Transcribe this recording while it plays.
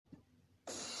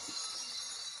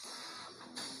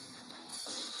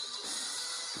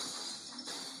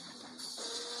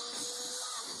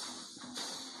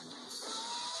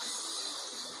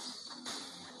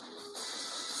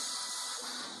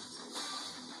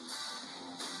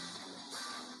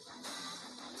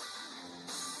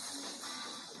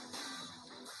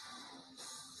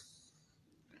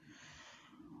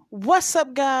What's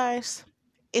up, guys?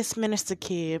 It's Minister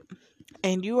Kid,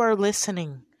 and you are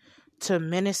listening to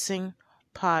Menacing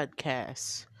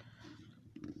Podcasts.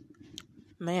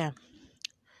 Man,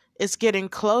 it's getting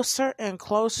closer and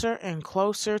closer and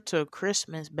closer to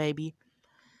Christmas, baby.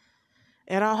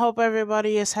 And I hope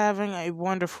everybody is having a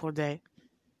wonderful day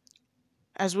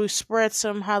as we spread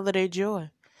some holiday joy.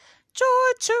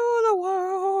 Joy to the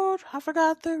world. I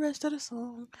forgot the rest of the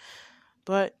song.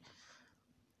 But,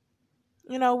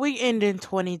 we end in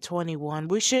 2021.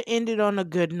 We should end it on a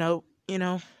good note.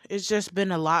 It's just been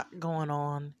a lot going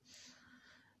on,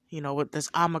 with this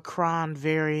Omicron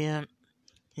variant,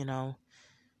 you know,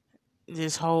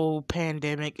 this whole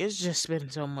pandemic. It's just been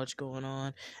so much going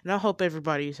on. And I hope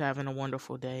everybody's having a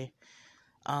wonderful day.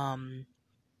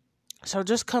 So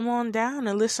just come on down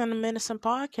and listen to Medicine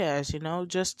Podcast,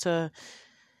 just to,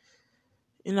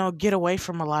 get away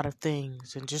from a lot of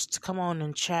things and just to come on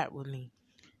and chat with me,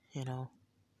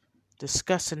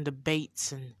 discussing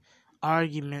debates and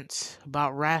arguments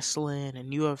about wrestling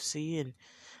and UFC and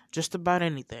just about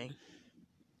anything.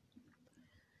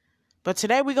 But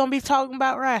today we're going to be talking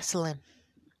about wrestling.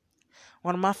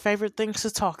 One of my favorite things to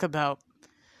talk about.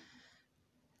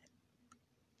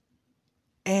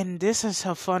 And this is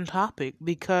a fun topic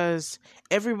because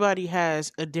everybody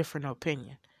has a different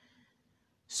opinion.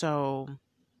 So,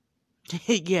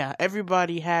 yeah,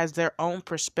 everybody has their own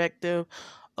perspective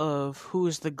of who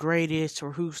is the greatest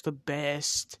or who's the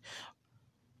best.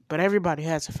 But everybody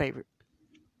has a favorite.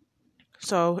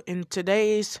 So, in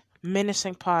today's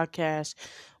Menacing Podcast,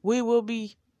 we will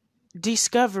be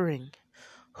discovering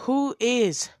who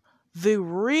is the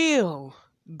real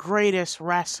greatest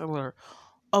wrestler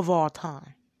of all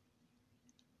time.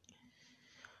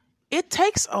 It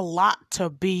takes a lot to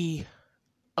be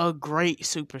a great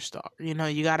superstar.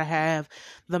 You gotta have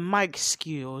the mic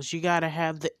skills. You gotta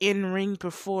have the in-ring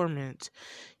performance.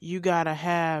 You gotta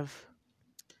have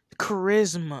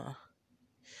charisma.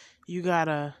 You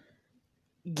gotta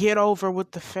get over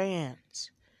with the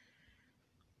fans.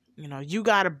 You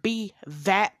gotta be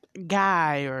that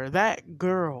guy or that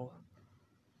girl.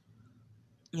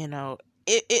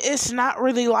 It's not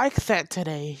really like that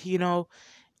today.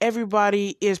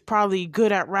 Everybody is probably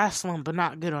good at wrestling but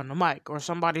not good on the mic, or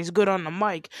somebody's good on the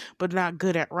mic but not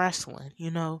good at wrestling.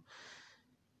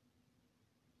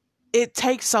 It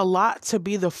takes a lot to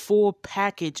be the full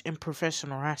package in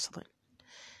professional wrestling.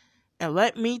 And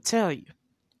let me tell you,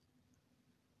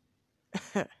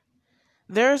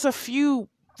 there's a few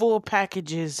full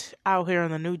packages out here in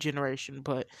the new generation,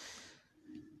 but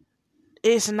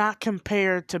it's not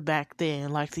compared to back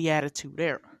then, like the Attitude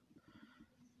Era.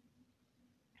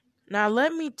 Now,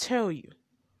 let me tell you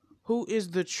who is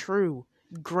the true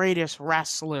greatest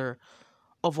wrestler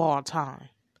of all time.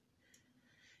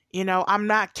 I'm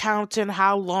not counting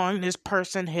how long this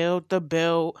person held the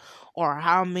belt or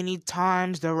how many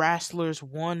times the wrestlers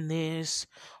won this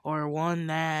or won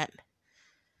that.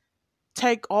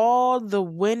 Take all the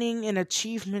winning and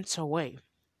achievements away.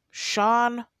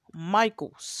 Shawn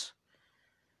Michaels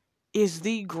is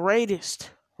the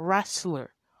greatest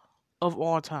wrestler of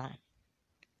all time.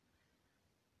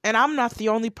 And I'm not the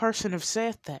only person who've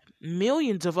said that.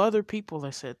 Millions of other people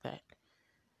have said that.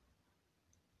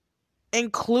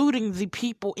 Including the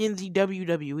people in the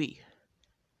WWE.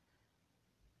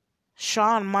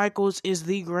 Shawn Michaels is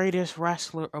the greatest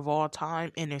wrestler of all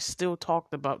time and is still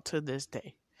talked about to this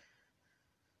day.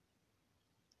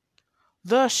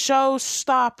 The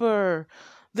showstopper,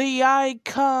 the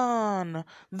icon,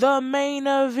 the main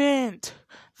event,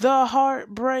 the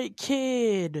Heartbreak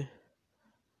Kid.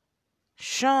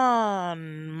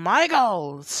 Shawn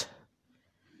Michaels.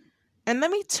 And let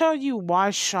me tell you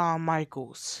why Shawn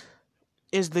Michaels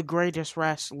is the greatest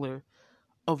wrestler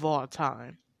of all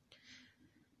time.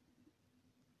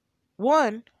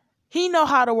 One, he know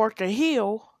how to work a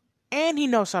heel and he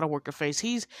knows how to work a face.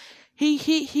 He's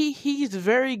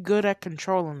very good at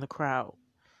controlling the crowd.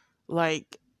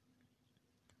 Like,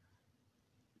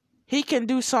 he can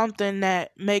do something that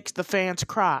makes the fans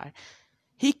cry.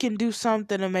 He can do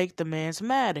something to make the fans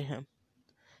mad at him.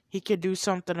 He can do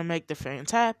something to make the fans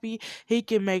happy. He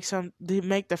can make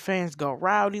the fans go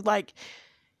rowdy. Like,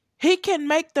 he can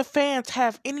make the fans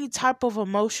have any type of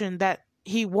emotion that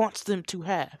he wants them to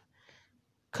have.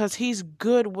 Because he's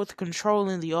good with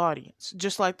controlling the audience.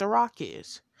 Just like The Rock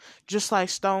is. Just like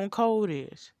Stone Cold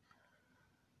is.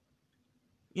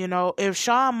 If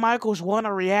Shawn Michaels want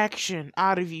a reaction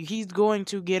out of you, he's going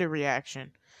to get a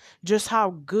reaction. Just how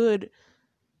good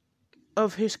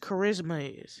of his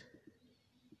charisma is.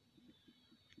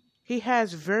 He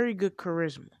has very good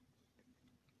charisma.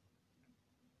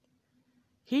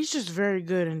 He's just very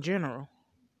good in general.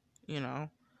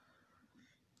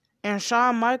 And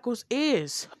Shawn Michaels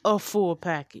is a full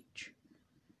package.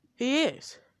 He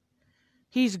is.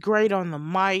 He's great on the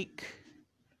mic.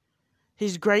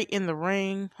 He's great in the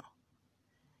ring.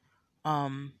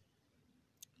 Um,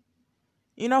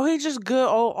 he's just good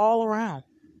all around.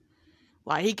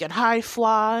 Like, he can high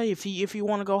fly. If you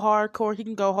want to go hardcore, he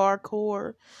can go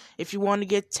hardcore. If you want to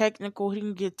get technical, he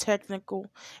can get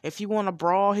technical. If you want to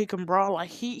brawl, he can brawl.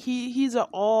 Like, he's an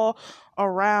all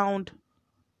around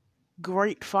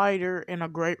great fighter and a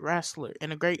great wrestler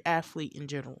and a great athlete in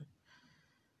general.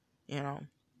 And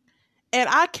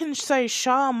I can say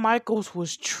Shawn Michaels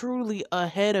was truly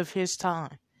ahead of his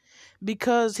time,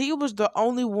 because he was the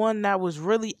only one that was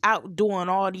really out doing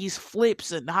all these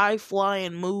flips and high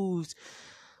flying moves.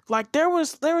 Like, there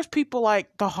was people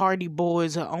like the Hardy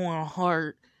Boys and Owen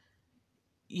Hart,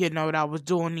 that was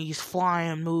doing these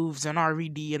flying moves and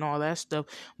RVD and all that stuff.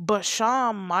 But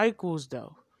Shawn Michaels,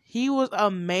 though, he was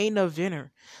a main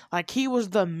eventer. Like, he was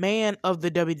the man of the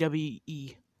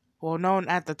WWE. Well, known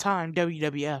at the time,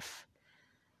 WWF.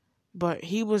 But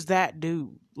he was that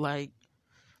dude. Like,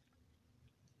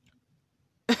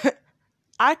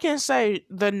 I can say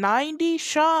the 90s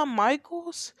Shawn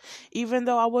Michaels, even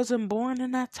though I wasn't born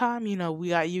in that time, we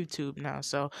got YouTube now,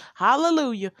 so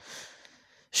hallelujah.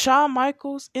 Shawn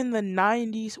Michaels in the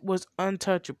 90s was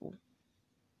untouchable.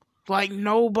 Like,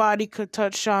 nobody could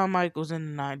touch Shawn Michaels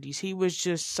in the 90s. He was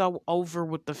just so over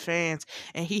with the fans,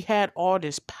 and he had all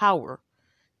this power,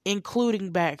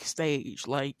 including backstage.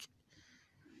 Like,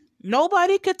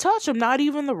 nobody could touch him. Not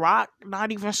even The Rock,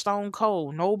 not even Stone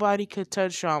Cold. Nobody could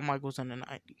touch Shawn Michaels in the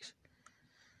 90s.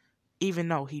 Even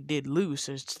though he did lose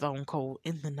to Stone Cold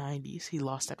in the 90s. He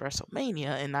lost at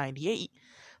WrestleMania in 98.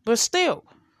 But still,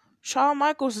 Shawn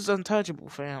Michaels is untouchable,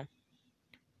 fam.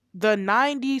 The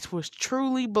 90s was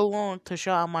truly belonged to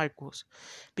Shawn Michaels,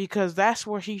 because that's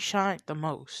where he shined the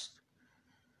most.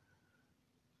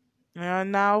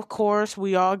 And now, of course,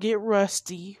 we all get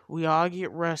rusty.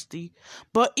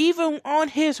 But even on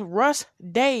his rust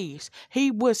days,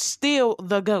 he was still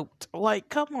the GOAT. Like,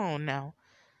 come on now.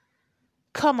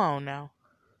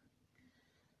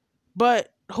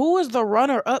 But who is the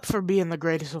runner-up for being the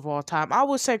greatest of all time? I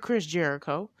would say Chris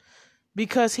Jericho.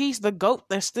 Because he's the GOAT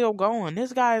that's still going.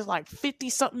 This guy is like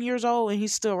 50-something years old and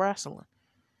he's still wrestling.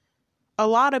 A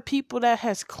lot of people that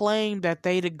has claimed that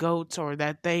they the GOATs or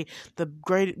that they the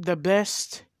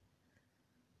best,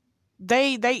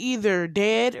 they either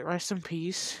dead, rest in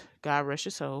peace, God rest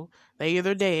his soul. They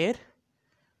either dead,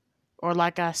 or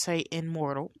like I say,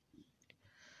 immortal,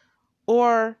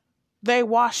 or they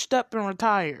washed up and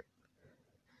retired.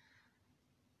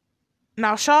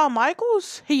 Now, Shawn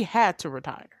Michaels, he had to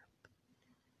retire.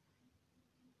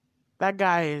 That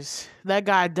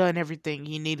guy done everything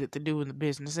he needed to do in the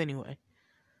business anyway.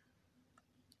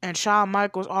 And Shawn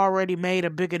Michaels already made a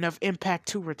big enough impact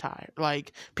to retire.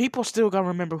 Like, people still gonna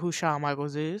remember who Shawn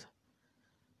Michaels is.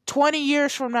 20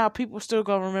 years from now, people still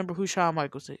gonna remember who Shawn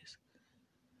Michaels is.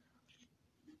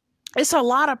 It's a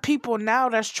lot of people now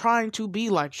that's trying to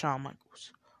be like Shawn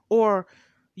Michaels. Or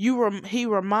he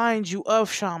reminds you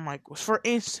of Shawn Michaels. For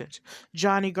instance,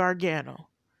 Johnny Gargano,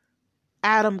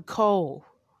 Adam Cole.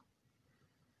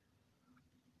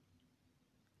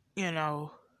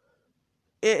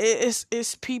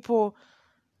 It's people.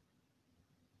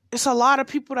 It's a lot of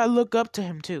people that look up to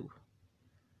him too.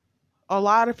 A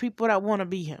lot of people that want to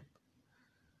be him.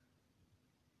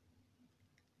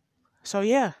 So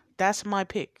yeah, that's my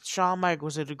pick. Shawn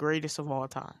Michaels is the greatest of all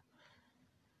time.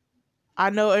 I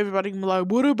know everybody can be like,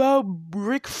 what about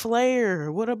Ric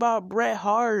Flair? What about Bret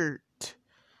Hart?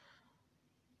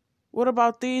 What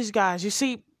about these guys? You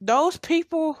see, those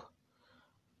people,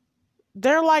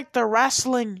 they're like the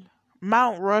wrestling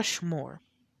Mount Rushmore.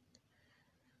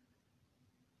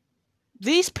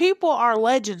 These people are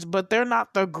legends, but they're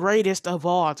not the greatest of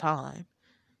all time.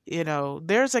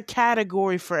 There's a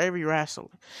category for every wrestler.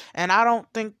 And I don't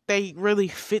think they really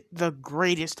fit the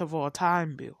greatest of all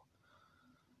time bill.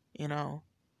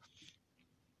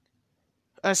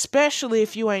 Especially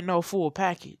if you ain't no full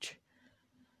package.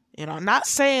 Not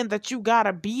saying that you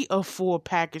gotta be a full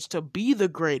package to be the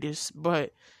greatest,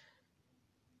 but,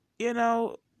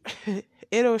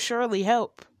 it'll surely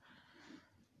help.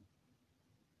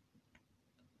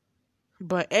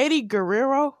 But Eddie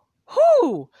Guerrero,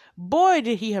 boy,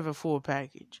 did he have a full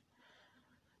package.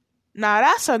 Now,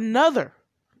 that's another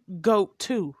GOAT,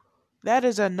 too. That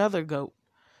is another GOAT.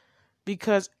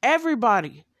 Because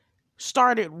everybody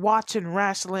started watching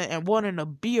wrestling and wanting to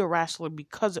be a wrestler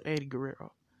because of Eddie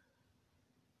Guerrero.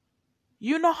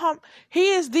 You know how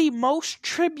he is the most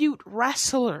tribute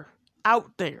wrestler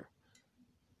out there.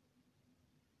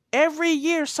 Every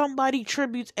year, somebody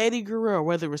tributes Eddie Guerrero,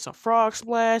 whether it's a Frog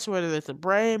Splash, whether it's a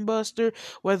Brain Buster,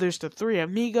 whether it's the Three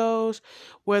Amigos,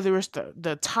 whether it's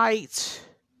the Tights.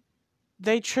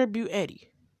 They tribute Eddie.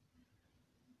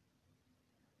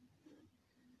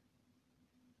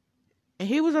 And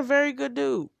he was a very good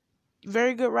dude,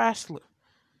 very good wrestler.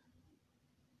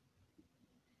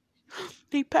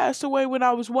 He passed away when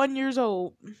I was 1 year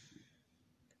old.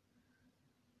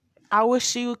 I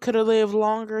wish he could have lived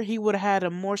longer. He would have had a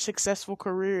more successful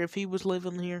career if he was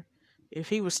living here. If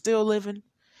he was still living,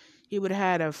 he would have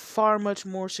had a far much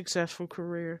more successful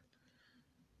career.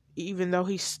 Even though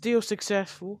he's still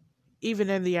successful, even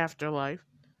in the afterlife,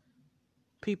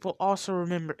 people also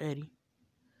remember Eddie.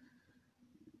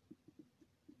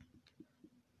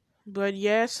 But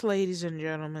yes, ladies and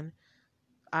gentlemen,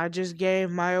 I just gave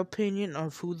my opinion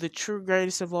of who the true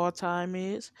greatest of all time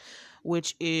is,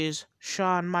 which is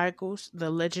Shawn Michaels, the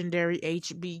legendary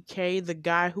HBK, the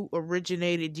guy who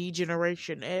originated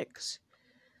D-Generation X.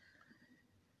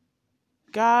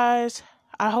 Guys,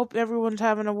 I hope everyone's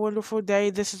having a wonderful day.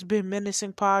 This has been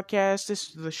Menacing Podcast. This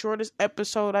is the shortest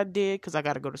episode I did because I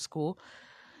got to go to school.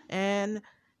 And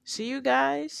see you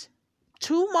guys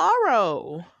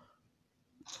tomorrow.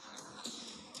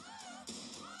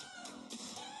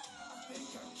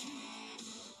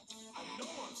 I know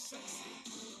I'm sexy.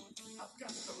 I've got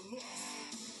the look.